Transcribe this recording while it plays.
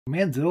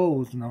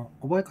measles の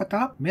覚え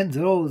方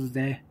measles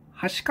で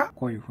はしか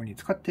こういう風に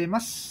使ってい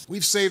ます。We've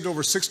saved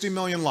over 60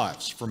 million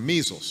lives from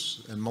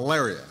measles and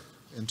malaria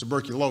and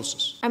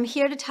tuberculosis. I'm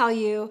here to tell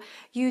you,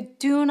 you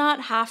do not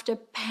have to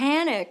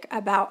panic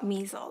about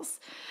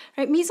measles.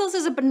 Right? Measles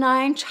is a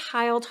benign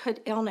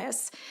childhood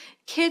illness.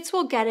 Kids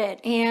will get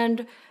it,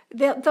 and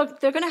they're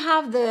going to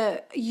have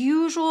the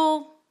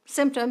usual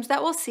symptoms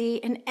that we'll see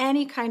in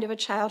any kind of a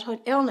childhood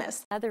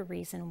illness. Another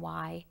reason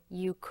why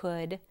you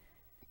could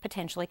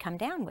potentially come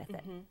down with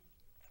it.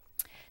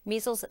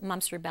 Measles,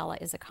 mumps,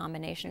 rubella is a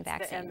combination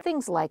vaccine.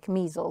 Things like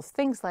measles,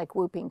 things like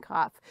whooping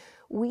cough,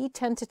 we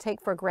tend to take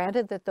for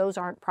granted that those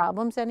aren't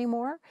problems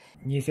anymore.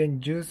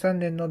 2013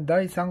年の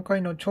第3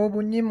回の長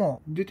文に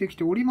も出てき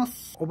ておりま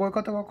す。覚え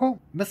方はこ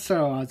う。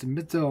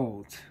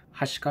measles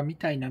はしかみ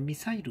たいなミ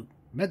サイル。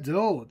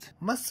measles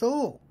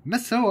measles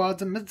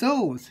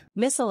measles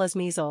Missile as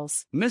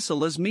measles.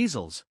 Missile as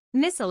measles.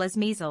 Missile as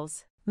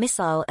measles.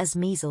 Missile as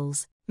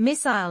measles.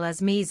 Missile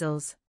as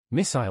measles.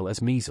 Missile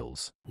as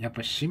measles. やっ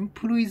ぱシン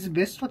プルイズ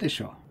ベストで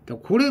しょ。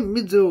これ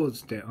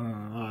measles って、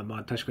ま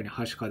あ確かに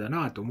はしかだ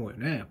なと思うよ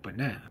ね。やっぱり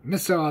ね。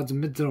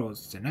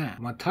measles ってね。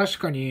まあ確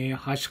かに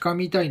はしか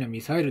みたいな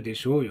ミサイルで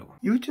しょうよ。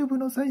YouTube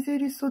の再生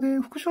リストで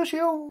復唱し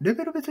よう。レ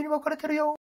ベル別に分かれてるよ。